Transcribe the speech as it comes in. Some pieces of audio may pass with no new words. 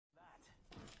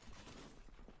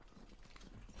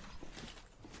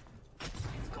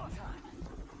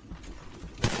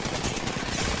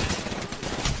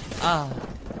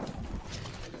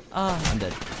I'm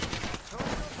dead.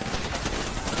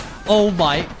 Oh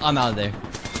my, I'm out of there.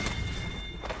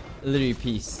 Literally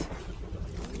peace.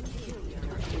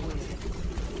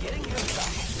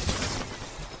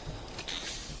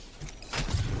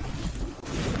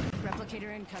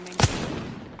 Replicator incoming.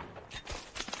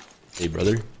 Hey,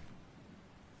 brother.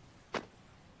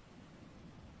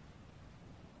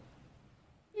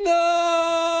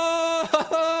 No!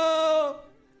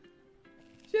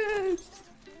 Shit.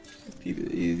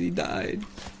 He died.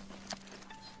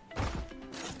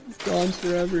 He's gone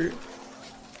forever.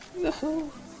 No.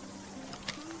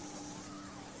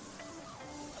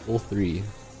 Full 3.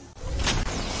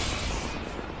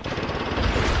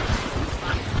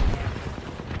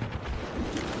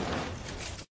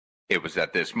 It was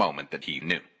at this moment that he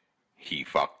knew. He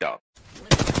fucked up.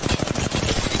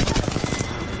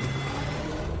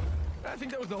 I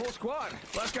think that was the whole squad.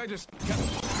 Last guy just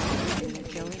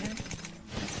Kill leader?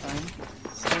 That's fine.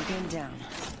 Still going down.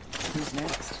 Who's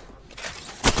next?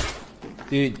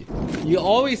 Dude, you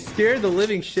always scare the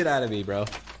living shit out of me, bro.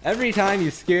 Every time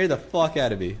you scare the fuck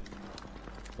out of me.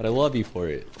 But I love you for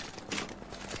it.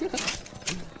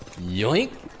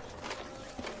 Yoink!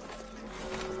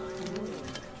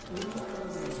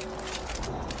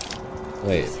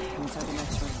 Wait.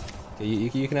 Okay,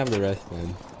 you can have the rest,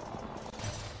 man.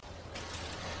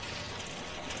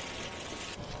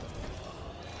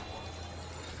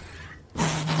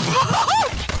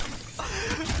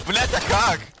 Блять, а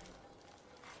как?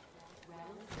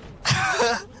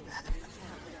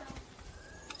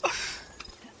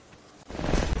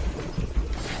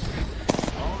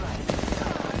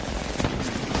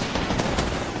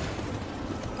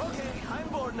 okay, I'm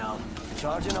bored now.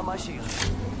 Charging on my shield.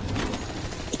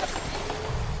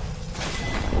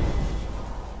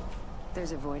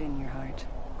 There's a void in your heart.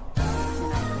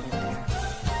 And I put it there.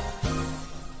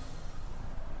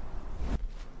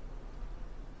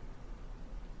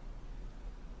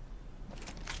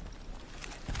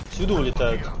 Сюда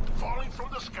улетают.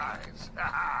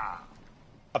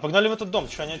 А погнали в этот дом,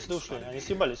 что они отсюда ушли? Они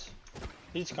съебались.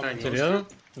 Видите, ко мне? Серьезно?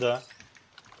 Да.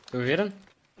 Ты уверен?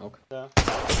 Ок. Да.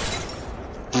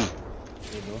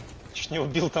 Чуть не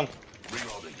убил там.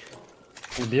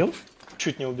 Убил?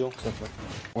 Чуть не убил.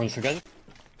 Он нифига не...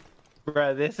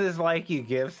 Bro, this is like you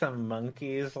give some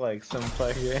monkeys like some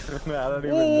fucking I don't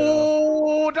even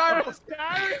know. Oh, Dyrus!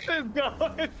 Dyrus is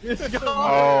going. It's going.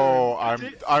 Oh,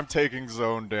 I'm taking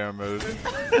zone damage.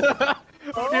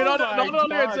 You're not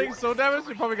only are you taking so damage,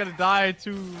 you're probably gonna die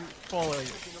to falling.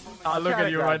 I look at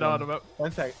you right now on the map.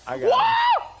 1 sec, I got Wow!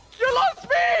 You lost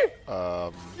me!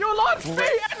 You lost me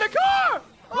in the car!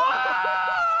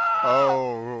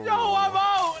 Oh. Yo, I'm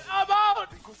out! I'm out!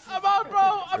 I'm out,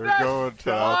 bro! I'm dead! Good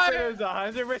Dyrus is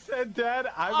 100% dead.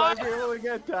 I might be able to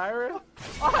get Dyrus.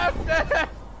 I'm dead!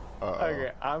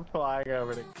 Okay, I'm flying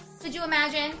over to... Could you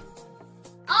imagine?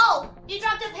 Oh, you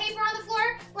dropped a paper on the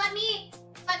floor? Let me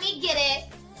get it.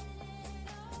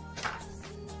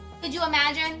 Could you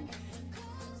imagine?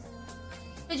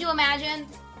 Could you imagine?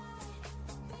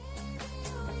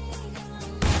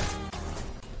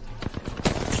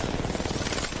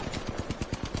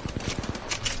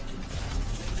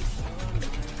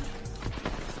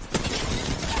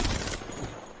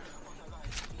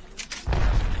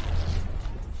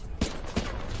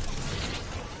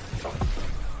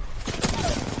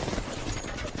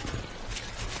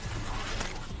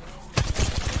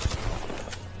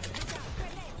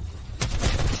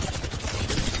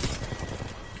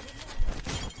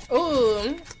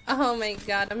 Ooh, oh my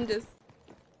god, I'm just...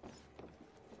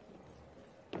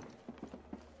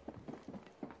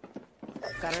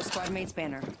 Got our squad mate's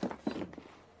banner.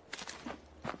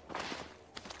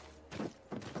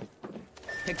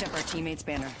 Picked up our teammate's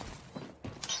banner.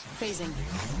 Phasing.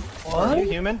 What? Are you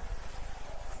human?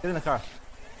 Get in the car.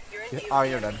 Oh,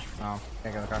 you're dead. Oh,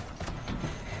 can't get in the car.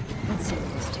 Let's see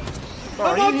what this takes. Bro,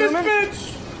 are you human?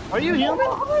 Are you human?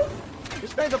 You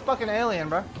sprayed the fucking alien,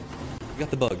 bro. You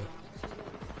got the bug.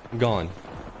 I'm gone.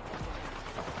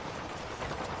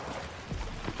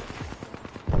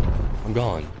 I'm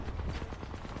gone.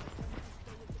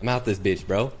 I'm out this bitch,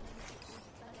 bro.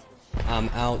 I'm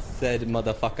out, said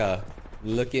motherfucker.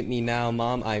 Look at me now,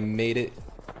 mom. I made it.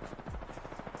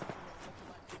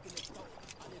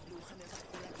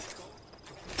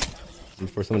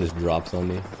 Before someone just drops on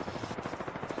me.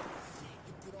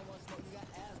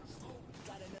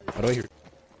 How do I hear?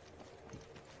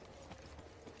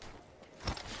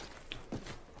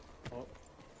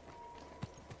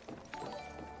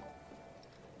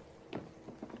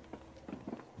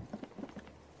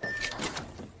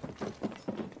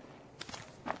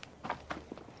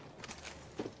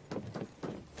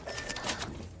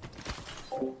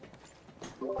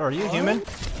 Bro, are you human?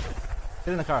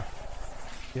 Get in the car.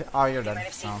 Oh, you're dead.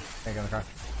 No, can't get in the car.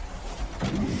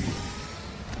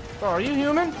 Bro, are you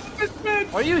human?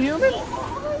 Are you human?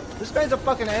 This man's a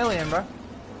fucking alien, bro.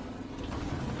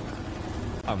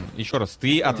 Еще раз,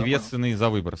 ты ответственный за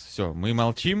выбор. Все, мы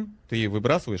молчим, ты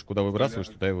выбрасываешь, куда выбрасываешь,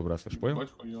 туда и выбрасываешь,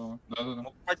 понял?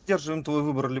 Мы поддерживаем твой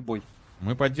выбор любой.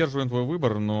 Мы поддерживаем твой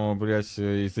выбор, но, блядь,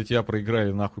 из-за тебя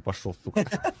проиграли, нахуй пошел, сука.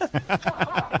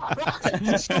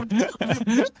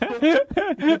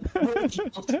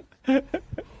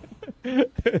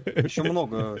 Еще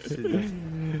много сидят.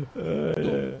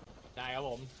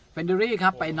 เฟนเดอรี่ครั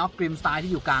บไปน็อกกริมสไตล์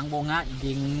ที่อยู่กลางวงฮะ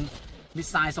ยิงมิส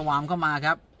ไซล์สวามเข้ามาค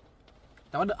รับ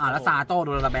แต่ว่าแล้วซาโต้โด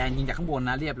นระแบงยิงจากข้างบน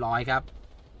นะเรียบร้อยครับ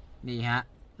นี่ฮะ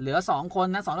เหลือ2คน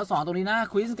นะ2 ต่อ 2ตรงนี้นะ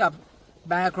ควินส์กับแ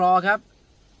บร์ครอครับ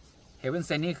เฮเวนเซ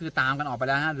นนี่คือตามกันออกไปแ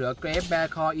ล้วฮะเหลือเกรฟแบ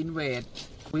ร์ครออินเวด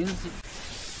ควินส์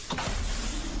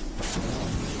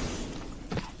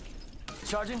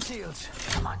Charging shields.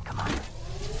 Come on, come on.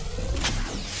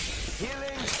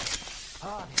 Healing.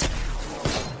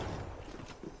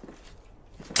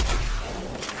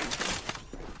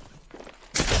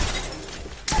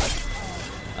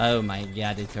 Oh my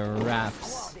god, it's a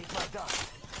wraps.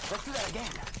 Let's do that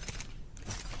again.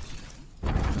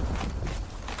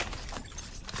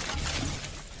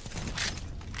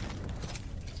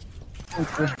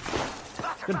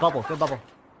 Good bubble, good bubble.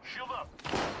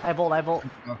 I bolt, I bolt.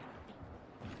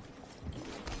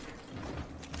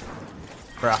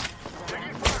 Bruh.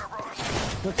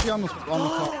 Let's see on the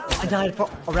top. I died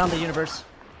around the universe.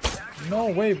 No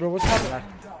way, bro. What's happening?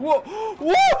 Whoa!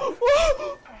 Whoa!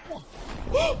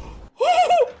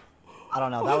 Whoa! I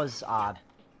don't know. That was odd.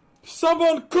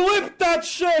 Someone clip that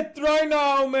shit right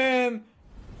now, man!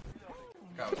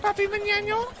 Chupapi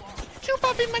mañana.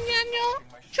 Chupapi mañana.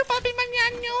 Chupapi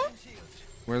mañana.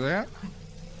 Where they at?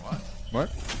 What?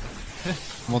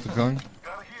 Multi-killing?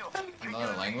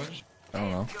 Another language? I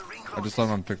don't know. I just saw it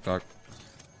on TikTok.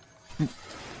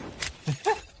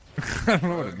 I don't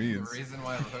know what it means. The reason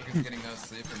why Hook is getting no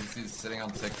sleep is he's sitting on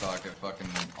TikTok at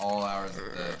fucking all hours of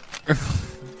the day.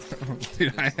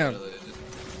 Dude, I am.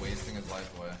 Just wasting his life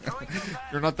away.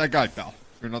 You're not that guy, pal.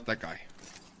 You're not that guy.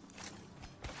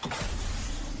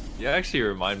 You actually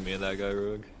remind me of that guy,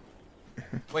 Rogue.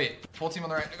 Wait, full team on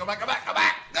the right. Go back, go back, go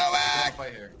back! Go back!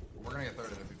 Fight here. We're gonna get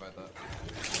thirded if we fight that.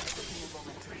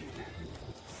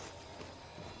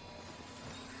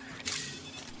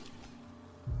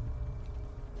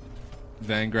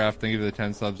 Vangraph, thank you for the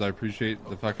 10 subs. I appreciate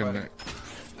the fucking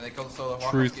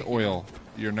truth oil.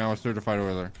 You're now a certified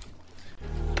oiler.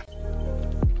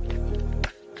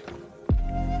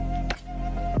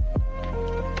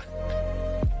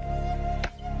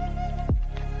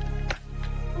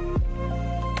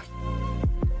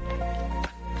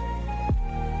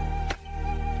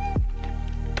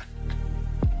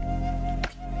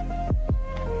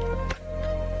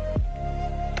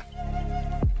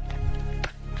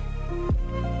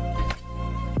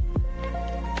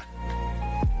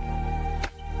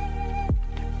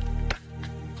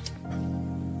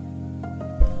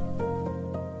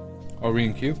 Are we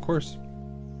in queue? Of course.